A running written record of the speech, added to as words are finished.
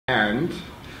and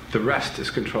the rest is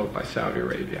controlled by Saudi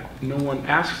Arabia. No one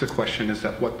asks the question, is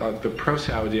that what the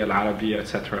pro-Saudi, Al-Arabiya,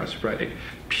 etc. are spreading?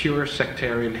 Pure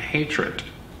sectarian hatred,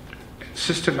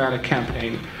 systematic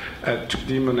campaign to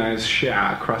demonize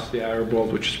Shia across the Arab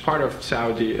world, which is part of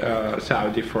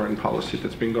Saudi foreign policy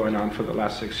that's been going on for the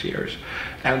last 6 years.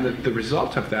 And the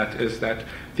result of that is that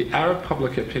the Arab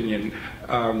public opinion,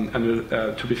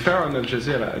 to be fair on Al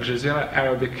Jazeera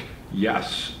Arabic,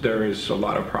 yes, there is a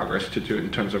lot of progress to do in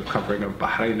terms of covering of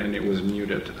Bahrain, and it was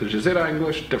muted. Al Jazeera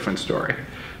English, different story.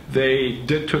 They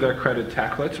did, to their credit,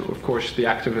 tackle it. Of course, the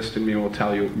activist in me will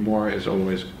tell you more is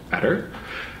always better.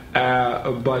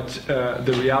 But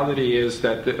the reality is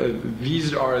that these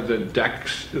are the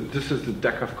decks, this is the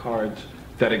deck of cards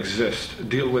that exist.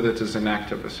 Deal with it as an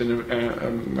activist.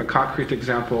 And a concrete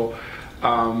example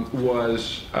was,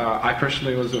 I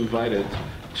personally was invited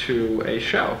to a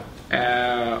show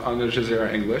on Al Jazeera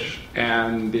English,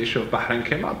 and the issue of Bahrain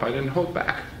came up. I didn't hold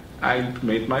back. I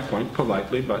made my point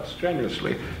politely but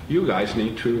strenuously. You guys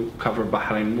need to cover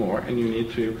Bahrain more, and you need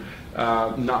to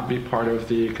not be part of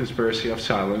the conspiracy of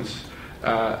silence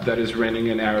that is reigning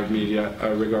in Arab media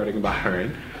regarding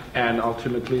Bahrain. And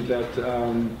ultimately that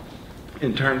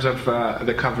in terms of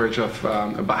the coverage of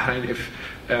Bahrain,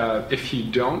 if you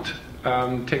don't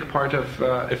take part of,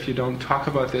 if you don't talk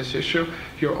about this issue,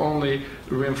 you're only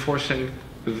reinforcing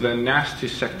the nasty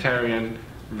sectarian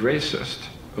racist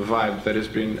vibe that has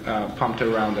been pumped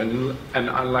around and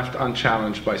left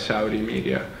unchallenged by Saudi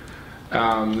media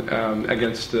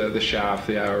against the Shah of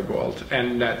the Arab world.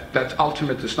 And that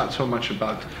ultimate is not so much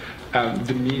about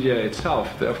the media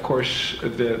itself. Of course,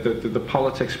 the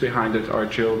politics behind it are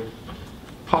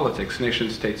geopolitics, nation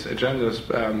states agendas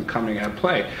coming at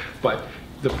play. But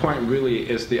the point really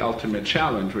is the ultimate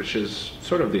challenge, which is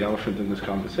sort of the elephant in this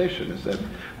conversation, is that,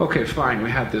 okay, fine,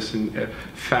 we have this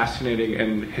fascinating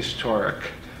and historic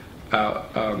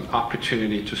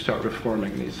opportunity to start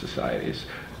reforming these societies.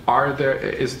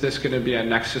 Is this going to be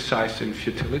an exercise in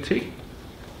futility,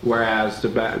 whereas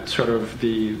the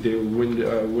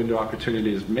window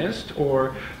opportunity is missed,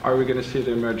 or are we going to see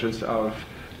the emergence of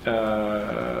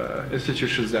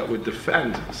institutions that would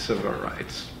defend civil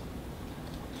rights?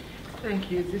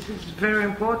 Thank you. This is very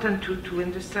important to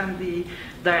understand the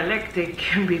dialectic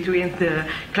between the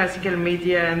classical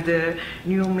media and the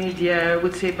new media, I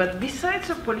would say. But besides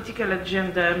the political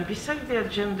agenda, and besides the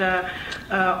agenda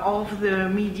of the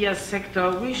media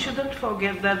sector, we shouldn't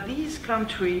forget that these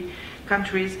countries,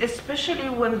 especially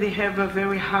when they have a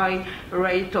very high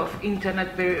rate of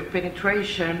internet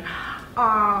penetration,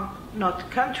 are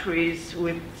not countries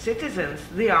with citizens,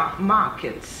 they are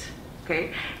markets.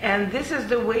 Okay? And this is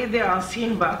the way they are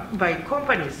seen by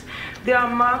companies. They are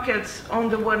markets on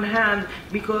the one hand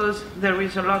because there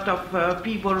is a lot of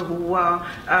people who are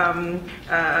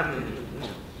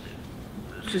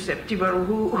susceptible,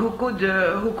 who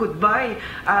could buy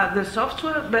the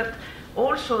software, but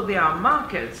also they are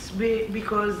markets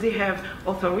because they have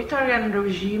authoritarian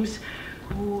regimes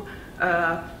who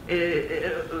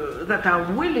that are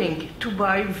willing to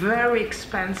buy very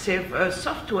expensive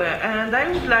software. And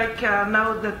I would like,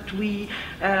 now that we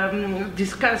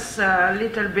discuss a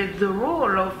little bit the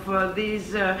role of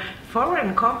these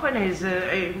foreign companies,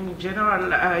 in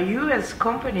general US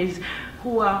companies,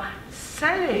 who are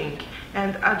selling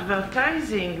and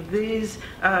advertising these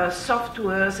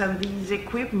softwares and these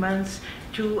equipments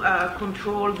to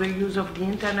control the use of the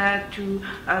internet, to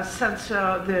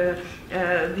censor the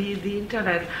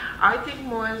internet. I think,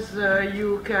 Moez,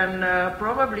 you can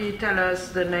probably tell us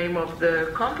the name of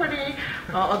the company,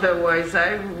 otherwise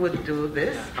I would do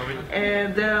this.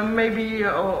 And maybe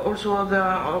also other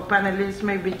panelists,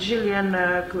 maybe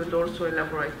Jillian could also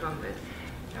elaborate on this.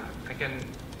 Yeah, I can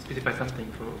specify something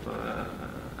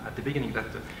at the beginning that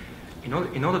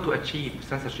in order to achieve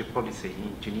censorship policy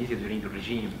in Tunisia during the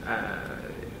regime,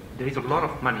 there is a lot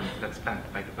of money that's spent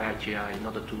by IGI in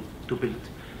order to build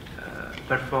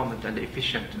performant and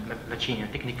efficient machine, a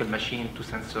technical machine to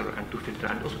censor and to filter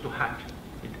and also to hack.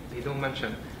 They don't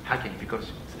mention hacking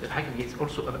because hacking is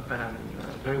also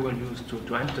very well used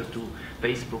to enter to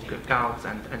Facebook accounts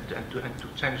and to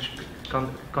change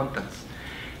contents.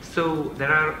 So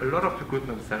there are a lot of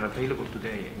equipments that are available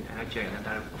today in IGI and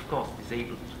are of course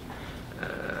disabled.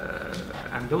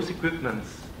 And those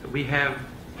equipments, we have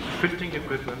filtering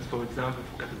equipment, for example,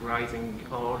 for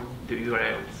categorizing all the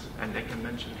URLs. And I can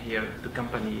mention here the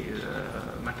company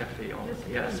McAfee, or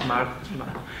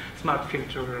smart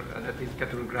filter that is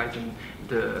categorizing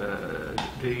the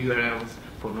URLs,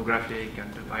 pornographic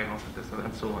and violence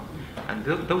and so on. And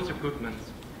those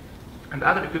equipments and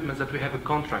other equipments that we have a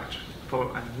contract for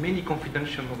many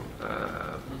confidential,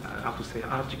 how to say,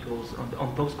 articles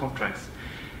on those contracts.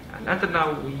 And until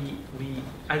now, we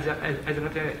as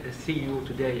another CEO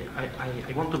today,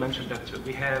 I want to mention that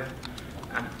we have,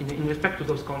 in respect to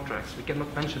those contracts, we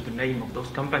cannot mention the name of those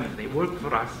companies. They work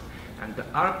for us, and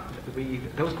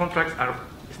those contracts are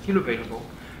still available,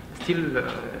 still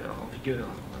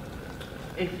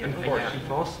in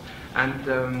force.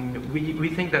 And we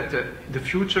think that the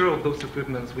future of those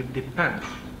equipments will depend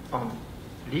on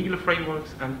legal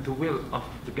frameworks and the will of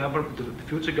the government, the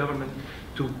future government,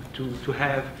 to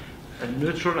have a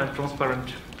neutral and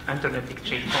transparent internet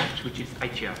exchange point, which is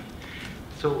ITI.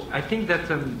 So I think that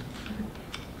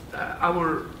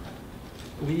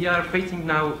we are facing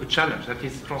now a challenge that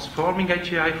is transforming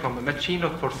ITI from a machine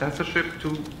for censorship to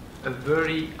a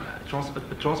very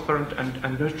transparent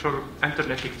and neutral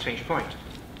internet exchange point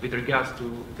with regards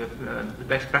to the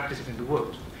best practices in the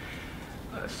world.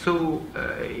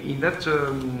 In that,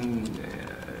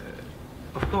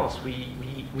 of course,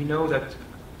 we know that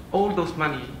all those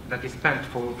money that is spent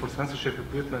for censorship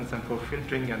equipments and for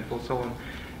filtering and for so on,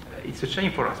 it's a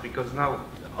shame for us, because now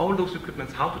all those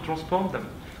equipments, how to transform them.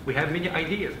 We have many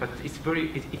ideas, but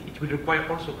it will require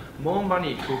also more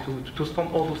money to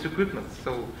transform all those equipments.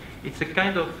 So it's a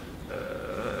kind of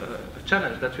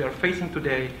challenge that we are facing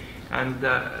today. And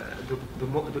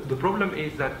the problem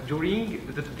is that during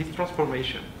this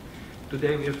transformation,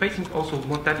 today we are facing also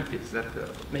modalities that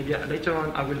maybe later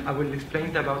on I will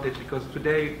explain about it, because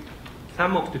today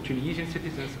some of the Tunisian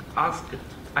citizens asked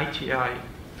ITI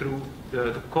through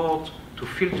the court to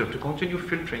filter, to continue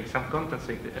filtering some contents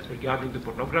regarding the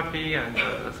pornography and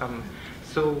some.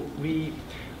 So we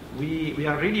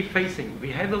are really facing,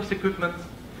 we have those equipments,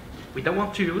 we don't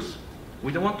want to use,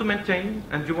 we don't want to maintain,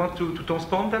 and we want to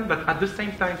transform them, but at the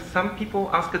same time, some people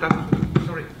asked us,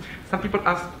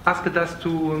 asked us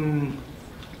to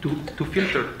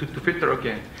filter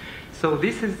again. So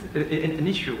this is an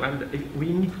issue, and we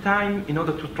need time in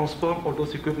order to transform all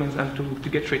those equipments and to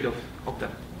get rid of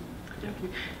them.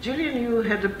 Jillian, you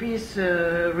had a piece,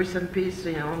 recent piece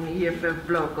on EFF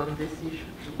blog on this issue.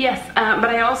 Yes, but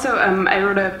I also I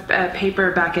wrote a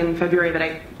paper back in February that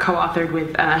I co-authored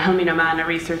with Hilmi Noman, a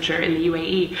researcher in the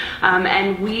UAE,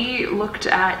 and we looked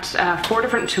at 4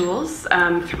 different tools,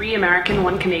 3 American,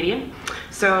 1 Canadian.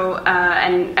 So,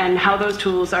 and how those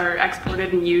tools are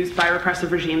exported and used by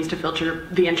repressive regimes to filter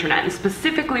the internet. And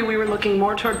specifically, we were looking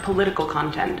more toward political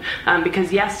content,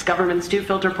 because yes, governments do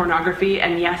filter pornography,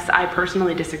 and yes, I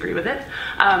personally disagree with it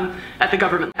at the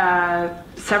government.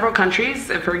 Several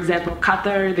countries, for example,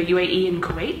 Qatar, the UAE, and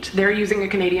Kuwait, they're using a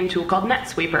Canadian tool called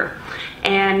NetSweeper.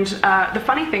 And the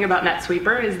funny thing about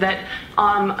NetSweeper is that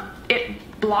it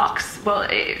blocks,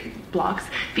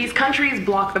 these countries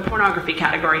block the pornography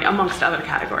category amongst other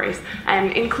categories.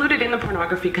 And included in the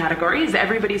pornography category is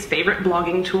everybody's favorite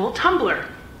blogging tool, Tumblr.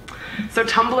 So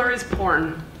Tumblr is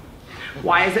porn.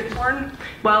 Why is it porn?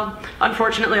 Well,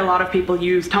 unfortunately, a lot of people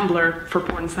use Tumblr for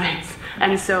porn sites.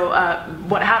 And so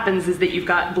what happens is that you've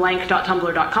got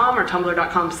blank.tumblr.com or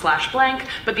tumblr.com/blank,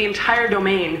 but the entire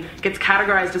domain gets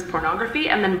categorized as pornography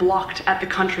and then blocked at the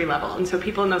country level. And so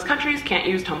people in those countries can't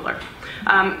use Tumblr.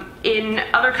 In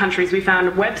other countries, we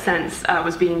found WebSense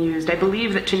was being used. I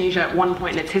believe that Tunisia at one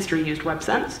point in its history used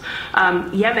WebSense.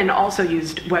 Yemen also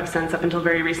used WebSense up until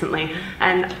very recently.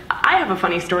 And I have a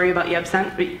funny story about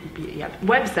WebSense,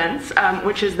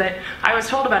 which is that I was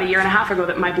told about a year and a half ago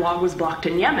that my blog was blocked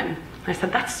in Yemen. I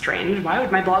said, that's strange. Why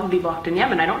would my blog be blocked in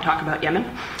Yemen? I don't talk about Yemen.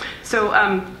 So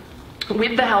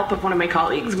with the help of one of my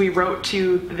colleagues, we wrote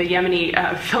to the Yemeni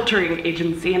filtering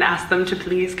agency and asked them to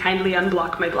please kindly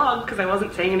unblock my blog because I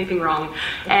wasn't saying anything wrong.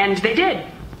 And they did.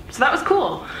 So that was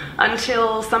cool.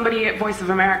 Until somebody at Voice of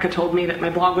America told me that my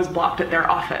blog was blocked at their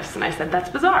office. And I said, that's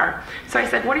bizarre. So I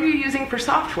said, what are you using for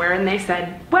software? And they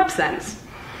said, WebSense.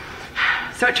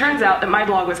 So it turns out that my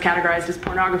blog was categorized as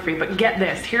pornography, but get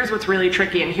this, here's what's really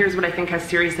tricky, and here's what I think has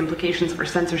serious implications for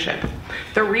censorship.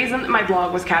 The reason that my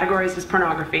blog was categorized as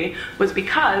pornography was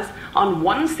because on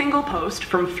one single post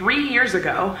from 3 years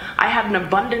ago, I had an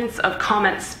abundance of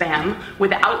comment spam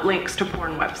without links to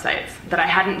porn websites that I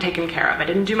hadn't taken care of. I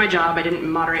didn't do my job, I didn't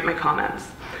moderate my comments.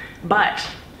 But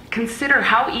consider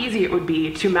how easy it would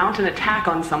be to mount an attack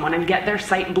on someone and get their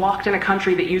site blocked in a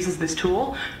country that uses this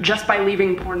tool just by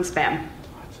leaving porn spam.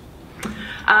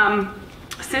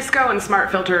 Cisco and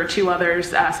SmartFilter are 2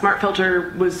 others.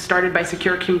 SmartFilter was started by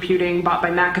Secure Computing, bought by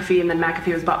McAfee, and then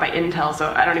McAfee was bought by Intel,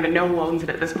 so I don't even know who owns it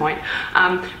at this point.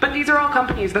 But these are all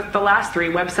companies, the last 3,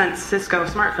 WebSense, Cisco,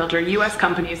 SmartFilter, US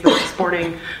companies that are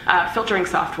exporting filtering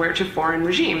software to foreign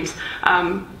regimes.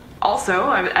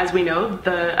 Also, as we know,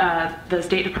 the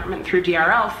State Department through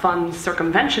DRL funds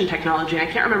circumvention technology. And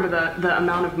I can't remember the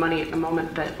amount of money at the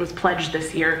moment that was pledged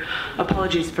this year.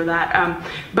 Apologies for that.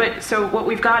 But so what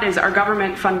we've got is our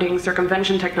government funding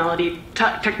circumvention technology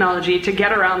to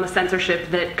get around the censorship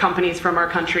that companies from our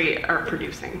country are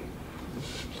producing.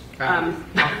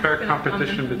 Unfair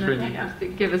competition between. I have to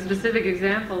give a specific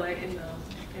example. In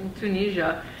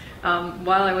Tunisia,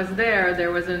 while I was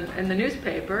there was in the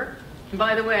newspaper. And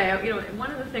by the way,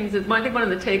 one of the things that I think one of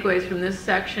the takeaways from this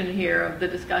section here of the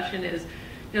discussion is,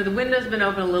 the window's been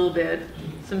open a little bit,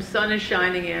 some sun is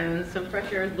shining in, some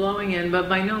fresh air is blowing in, but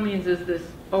by no means is this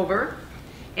over.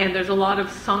 And there's a lot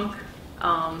of sunk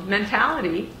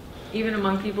mentality, even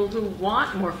among people who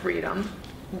want more freedom,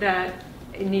 that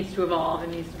it needs to evolve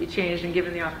and needs to be changed and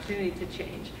given the opportunity to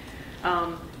change.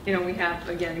 We have,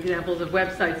 again, examples of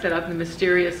websites set up. The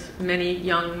mysterious many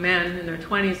young men in their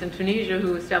 20s in Tunisia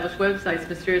who establish websites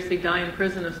mysteriously die in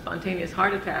prison of spontaneous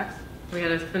heart attacks. We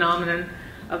had a phenomenon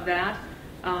of that.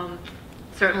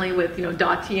 Certainly with,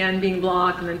 .tn being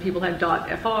blocked, and then people had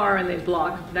 .fr, and they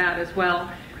blocked that as well.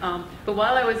 But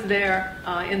while I was there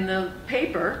in the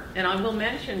paper, and I will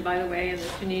mention, by the way, in the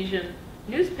Tunisian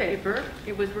newspaper,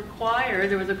 it was required,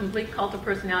 there was a complete cult of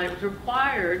personality, it was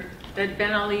required that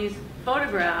Ben Ali's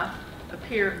photograph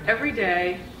appear every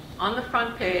day on the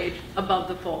front page above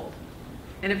the fold.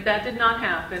 And if that did not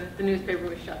happen, the newspaper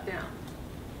was shut down.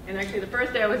 And actually the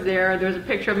first day I was there was a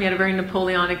picture of him. He had a very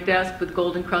Napoleonic desk with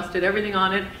gold encrusted everything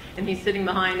on it, and he's sitting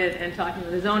behind it and talking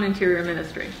with his own interior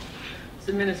minister.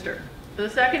 So the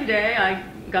second day I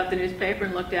got the newspaper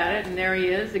and looked at it, and there he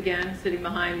is again sitting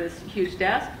behind this huge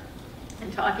desk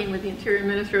and talking with the interior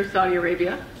minister of Saudi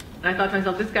Arabia. And I thought to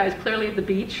myself, this guy is clearly at the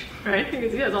beach, right?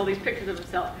 Because he has all these pictures of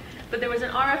himself. But there was an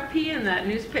RFP in that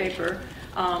newspaper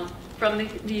from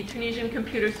the Tunisian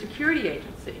Computer Security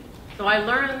Agency. So I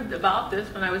learned about this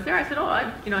when I was there. I said,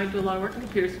 I do a lot of work in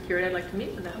computer security. I'd like to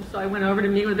meet with them. So I went over to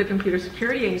meet with the Computer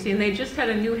Security Agency, and they just had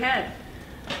a new head.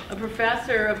 A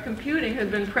professor of computing had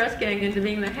been press ganged into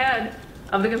being the head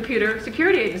of the Computer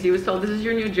Security Agency. He was told, this is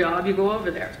your new job, you go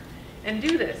over there and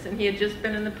do this. And he had just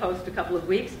been in the post a couple of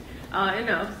weeks.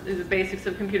 The basics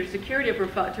of computer security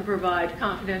to provide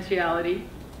confidentiality,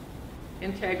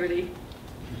 integrity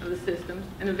of the systems,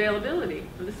 and availability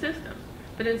of the systems.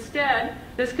 But instead,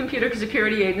 this computer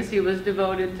security agency was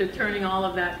devoted to turning all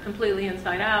of that completely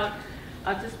inside out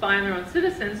to spy on their own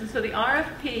citizens. And so the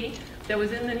RFP that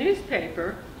was in the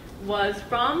newspaper was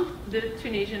from the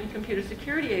Tunisian Computer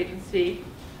Security Agency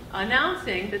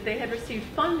announcing that they had received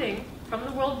funding from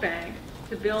the World Bank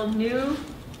to build new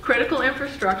critical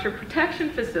infrastructure protection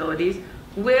facilities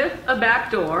with a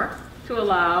backdoor to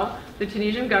allow the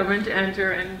Tunisian government to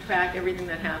enter and track everything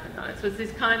that happened on it. So it's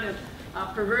these kind of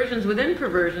perversions within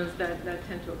perversions that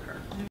tend to occur.